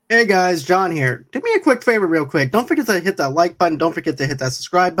Hey guys, John here. Do me a quick favor real quick. Don't forget to hit that like button. Don't forget to hit that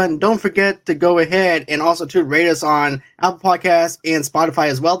subscribe button. Don't forget to go ahead and also to rate us on Apple Podcasts and Spotify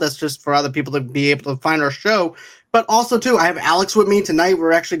as well. That's just for other people to be able to find our show. But also too, I have Alex with me tonight.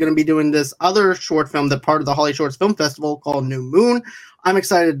 We're actually going to be doing this other short film that part of the Holly Shorts Film Festival called New Moon. I'm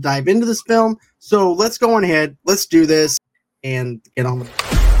excited to dive into this film. So let's go on ahead. Let's do this and get on with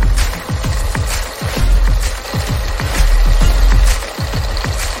it.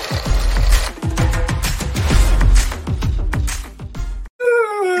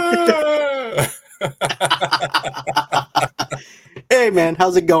 Hey man,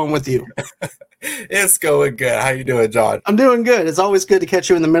 how's it going with you? It's going good. How you doing, John? I'm doing good. It's always good to catch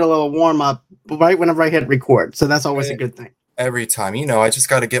you in the middle of a warm up, right whenever I hit record. So that's always a good thing. Every time, I just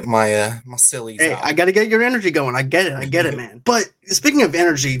got to get my my sillies out. I got to get your energy going. I get it, man. But speaking of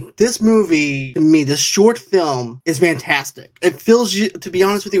energy, this movie, to me, this short film is fantastic. It feels, to be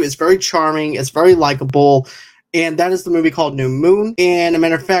honest with you, it's very charming. It's very likable. And that is the movie called New Moon. And a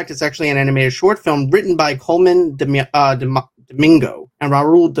matter of fact, it's actually an animated short film written by Coleman Domingo and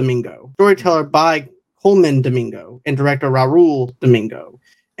Raul Domingo. Storyteller by Coleman Domingo and director Raul Domingo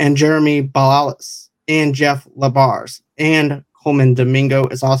and Jeremy Balalas and Jeff LaBars. And Coleman Domingo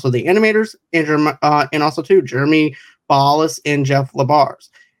is also the animators and also too Jeremy Balalas and Jeff LaBars.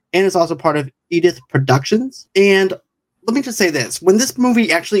 And it's also part of Edith Productions. And let me just say this. When this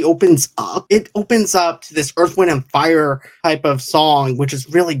movie actually opens up, it opens up to this Earth, Wind, and Fire type of song, which is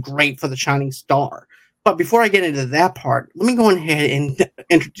really great for The Shining Star. But before I get into that part, let me go ahead and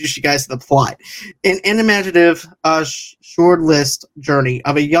introduce you guys to the plot. An imaginative, short-list journey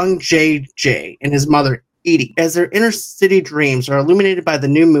of a young JJ and his mother, Edie, as their inner city dreams are illuminated by the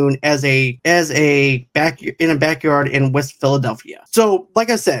new moon in a backyard in West Philadelphia. So, like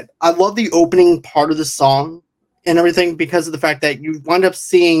I said, I love the opening part of the song and everything because of the fact that you wind up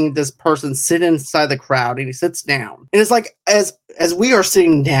seeing this person sit inside the crowd and he sits down. And it's like as we are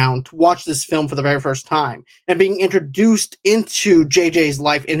sitting down to watch this film for the very first time and being introduced into JJ's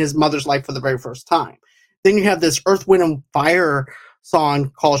life and his mother's life for the very first time. Then you have this Earth, Wind, and Fire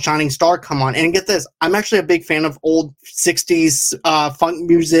song called Shining Star come on. And get this, I'm actually a big fan of old 60s funk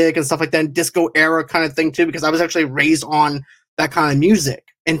music and stuff like that, and disco era kind of thing too, because I was actually raised on that kind of music.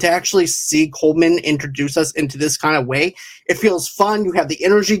 And to actually see Coleman introduce us into this kind of way, it feels fun. You have the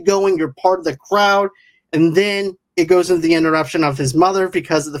energy going. You're part of the crowd. And then it goes into the interruption of his mother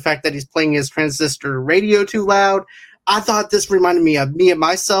because of the fact that he's playing his transistor radio too loud. I thought this reminded me of me and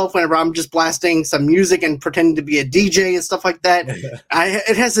myself whenever I'm just blasting some music and pretending to be a DJ and stuff like that.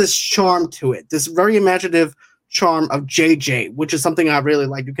 It has this charm to it, this very imaginative charm of JJ, which is something I really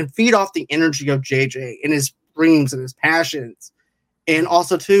like. You can feed off the energy of JJ and his dreams and his passions. And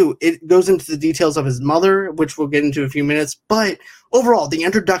also, too, it goes into the details of his mother, which we'll get into in a few minutes. But overall, the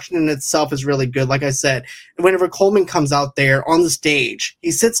introduction in itself is really good. Like I said, whenever Coleman comes out there on the stage, he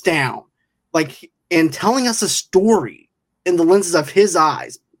sits down and telling us a story in the lenses of his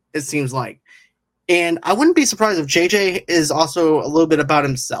eyes, it seems like. And I wouldn't be surprised if JJ is also a little bit about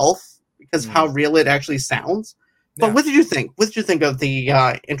himself because of how real it actually sounds. But yeah. What did you think? What did you think of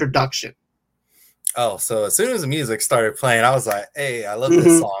the introduction? Oh, so as soon as the music started playing, I was like, hey, I love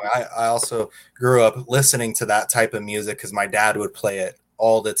this song. I also grew up listening to that type of music because my dad would play it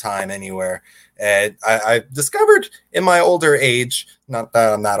all the time anywhere. And I discovered in my older age, not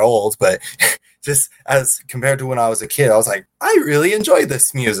that I'm that old, but just as compared to when I was a kid, I was like, I really enjoy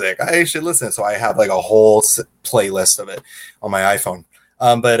this music. I should listen. So I have like a whole playlist of it on my iPhone.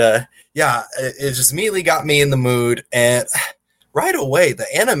 Yeah, it just immediately got me in the mood. And right away, the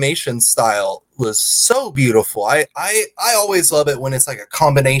animation style was so beautiful. I always love it when it's like a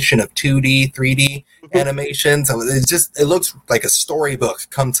combination of 2D, 3D animations. It looks like a storybook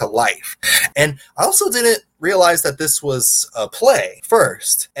come to life. And I also didn't realize that this was a play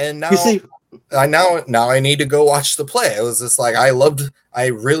first. And now I need to go watch the play. It was just like I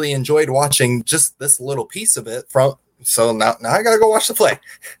really enjoyed watching just this little piece of it So now I gotta go watch the play.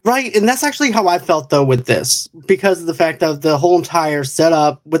 Right, and that's actually how I felt, though, with this. Because of the fact of the whole entire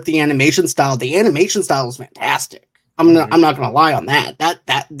setup with the animation style. The animation style is fantastic. I'm not gonna lie on that.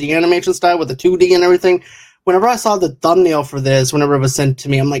 That the animation style with the 2D and everything. Whenever I saw the thumbnail for this, whenever it was sent to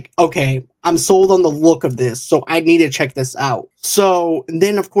me, I'm like, okay, I'm sold on the look of this, so I need to check this out. So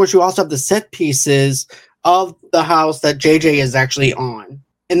then, of course, you also have the set pieces of the house that JJ is actually on.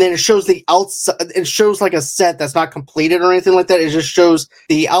 And then it shows the outside. It shows like a set that's not completed or anything like that. It just shows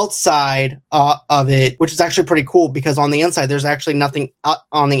the outside of it, which is actually pretty cool because on the inside, there's actually nothing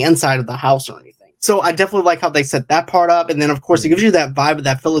on the inside of the house or anything. So I definitely like how they set that part up. And then, of course, it gives you that vibe of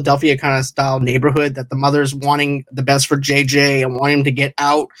that Philadelphia kind of style neighborhood that the mother's wanting the best for JJ and wanting him to get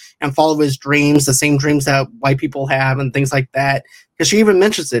out and follow his dreams, the same dreams that white people have and things like that. Because she even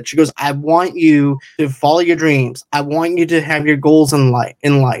mentions it. She goes, I want you to follow your dreams. I want you to have your goals in life.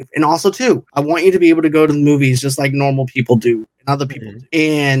 And also, too, I want you to be able to go to the movies just like normal people do and other people do.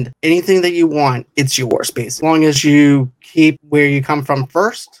 And anything that you want, it's yours, basically. As long as you keep where you come from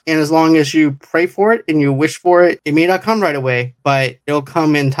first, and as long as you pray for it and you wish for it, it may not come right away, but it'll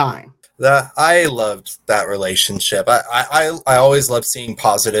come in time. I loved that relationship. I always love seeing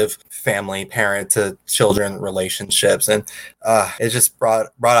positive family parent to children relationships, and it just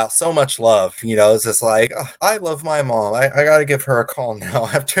brought out so much love. It's just like, oh, I love my mom. I gotta give her a call now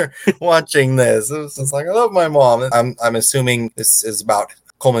after watching this. It was just like, I love my mom. I'm assuming this is about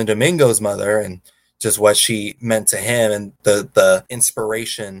Colman Domingo's mother and just what she meant to him and the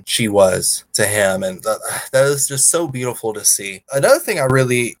inspiration she was to him, and that is just so beautiful to see. Another thing I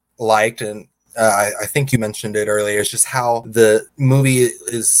really liked, and I think you mentioned it earlier, is just how the movie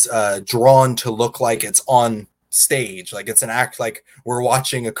is drawn to look like it's on stage, like it's an act, like we're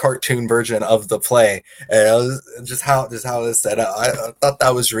watching a cartoon version of the play. And it was just how it's set up. I thought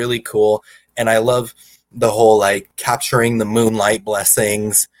that was really cool, and I love the whole like capturing the moonlight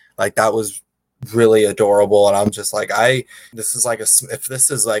blessings. Like that was really adorable, and I'm just like, if this is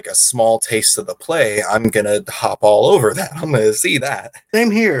like a small taste of the play, I'm gonna hop all over that. I'm gonna see that. Same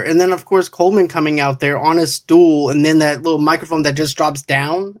here. And then of course Colman coming out there on his stool, and then that little microphone that just drops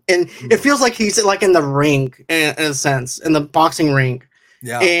down, and it feels like he's like in the ring in a sense, in the boxing ring.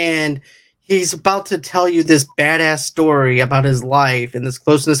 Yeah. And he's about to tell you this badass story about his life and this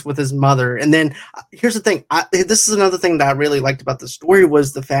closeness with his mother. And then here's the thing. This is another thing that I really liked about the story,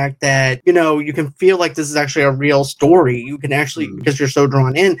 was the fact that, you can feel like this is actually a real story. You can actually, because you're so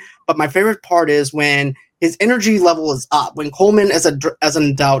drawn in. But my favorite part is when his energy level is up, when Colman as an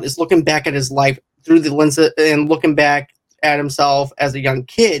adult is looking back at his life through the lens and looking back at himself as a young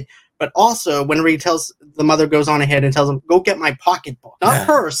kid. But also, whenever the mother goes on ahead and tells him, go get my pocketbook. Not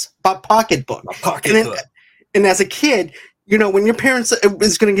purse, but pocketbook. And as a kid, when your parents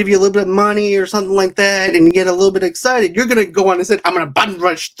is going to give you a little bit of money or something like that, and you get a little bit excited, you're going to go on and say, I'm going to button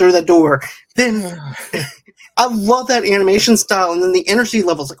rush through the door. Then I love that animation style. And then the energy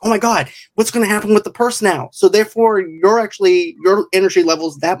levels, like, oh my God, what's going to happen with the purse now? So therefore, your energy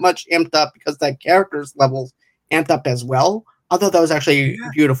levels that much amped up because that character's levels amped up as well. I thought that was actually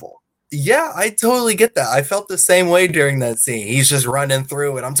beautiful. Yeah, I totally get that. I felt the same way during that scene. He's just running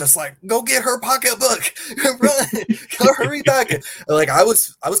through it. I'm just like, go get her pocketbook. Run. Hurry back. Like I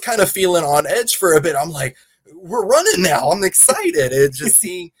was kind of feeling on edge for a bit. I'm like, we're running now. I'm excited. It just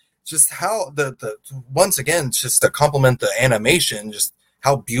seeing just how the once again, just to compliment the animation, just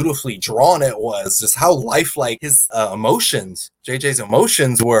how beautifully drawn it was, just how lifelike his JJ's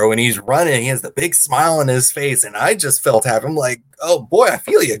emotions were when he's running. He has the big smile on his face, and I just felt I'm like, oh boy, I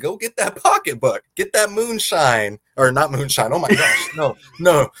feel you. Go get that pocketbook, get that moonshine, or not moonshine. Oh my gosh,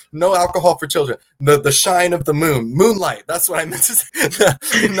 no alcohol for children. The shine of the moonlight. That's what I meant to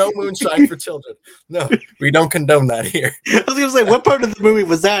say. No moonshine for children. No, we don't condone that here. I was gonna say, what part of the movie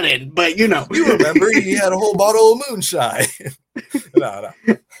was that in? But you remember he had a whole bottle of moonshine.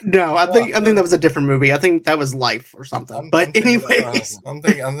 No, I think that was a different movie. I think that was Life or something. But anyways, I'm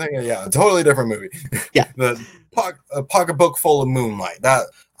thinking, yeah, a totally different movie. Yeah, a pocketbook full of moonlight. That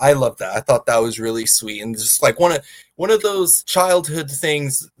I love that. I thought that was really sweet, and just like one of those childhood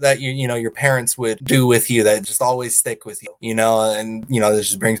things that your parents would do with you that just always stick with you. And this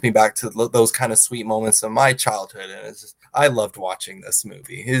just brings me back to those kind of sweet moments of my childhood, and it's just I loved watching this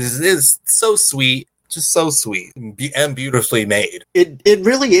movie. It is so sweet. Just so sweet and beautifully made. It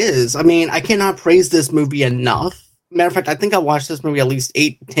really is. I mean, I cannot praise this movie enough. Matter of fact, I think I watched this movie at least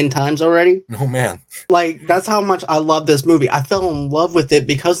 8-10 times already. Oh man. Like, that's how much I love this movie. I fell in love with it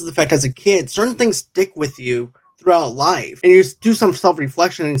because of the fact as a kid, certain things stick with you throughout life. And you do some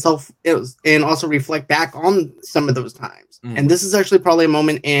self-reflection and also reflect back on some of those times. And this is actually probably a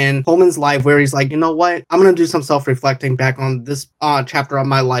moment in Colman's life where he's like, you know what? I'm going to do some self-reflecting back on this chapter of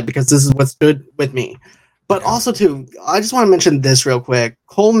my life because this is what stood with me. But also, too, I just want to mention this real quick.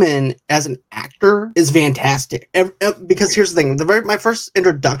 Colman, as an actor, is fantastic. Because here's the thing. My first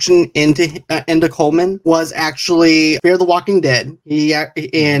introduction into Colman was actually Fear the Walking Dead. He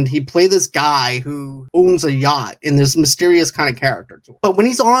played this guy who owns a yacht in this mysterious kind of character. But when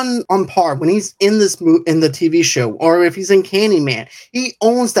he's on par, when he's in in the TV show, or if he's in Candyman, he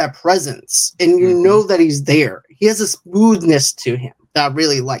owns that presence. And you know that he's there. He has a smoothness to him. that I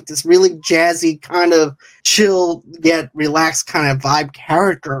really like. This really jazzy, kind of chill yet relaxed kind of vibe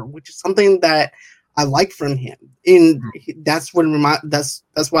character, which is something that I like from him. And that's what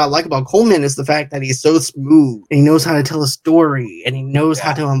that's what I like about Coleman, is the fact that he's so smooth and he knows how to tell a story and he knows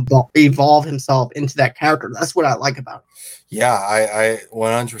how to evolve himself into that character. That's what I like about him. Yeah, I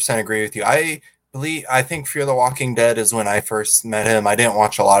 100% agree with you. I think Fear the Walking Dead is when I first met him. I didn't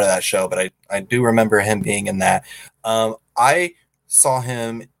watch a lot of that show, but I do remember him being in that. I saw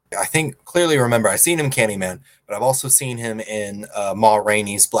him, I think clearly remember, I've seen him in Candyman, but I've also seen him in Ma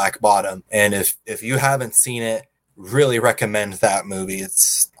Rainey's Black Bottom. And if you haven't seen it, really recommend that movie.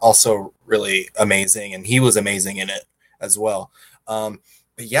 It's also really amazing, and he was amazing in it as well. But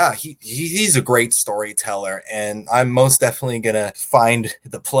yeah, he's a great storyteller, and I'm most definitely gonna find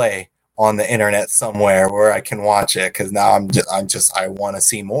the play on the internet somewhere where I can watch it, because now I want to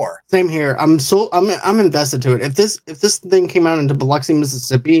see more. Same here. I'm invested to it. If this thing came out into Biloxi,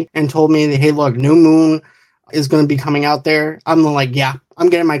 Mississippi, and told me that, hey, look, New Moon is going to be coming out there, I'm like, yeah, I'm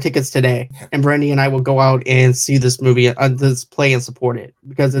getting my tickets today, and Brandy and I will go out and see this movie, this play, and support it,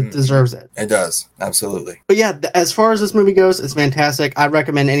 because it deserves it. It does, absolutely. But yeah, as far as this movie goes, it's fantastic. I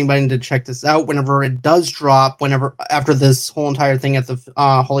recommend anybody to check this out whenever it does drop, after this whole entire thing at the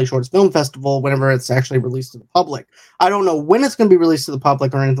Holy Shorts Film Festival, whenever it's actually released to the public. I don't know when it's going to be released to the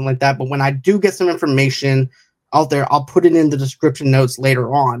public or anything like that, but when I do get some information out there, I'll put it in the description notes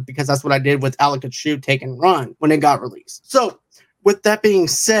later on, because that's what I did with Alec and Shoot Take and Run when it got released. So with that being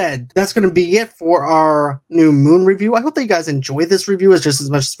said, that's going to be it for our New Moon review. I hope that you guys enjoy this review just as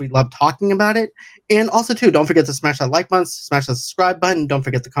much as we love talking about it. And also, too, don't forget to smash that like button, smash that subscribe button. Don't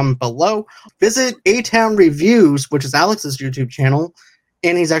forget to comment below. Visit A-Town Reviews, which is Alex's YouTube channel,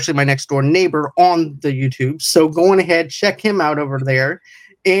 and he's actually my next door neighbor on the YouTube. So go on ahead, check him out over there.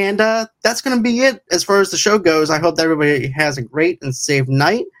 And that's going to be it as far as the show goes. I hope that everybody has a great and safe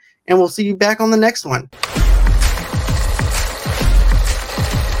night, and we'll see you back on the next one.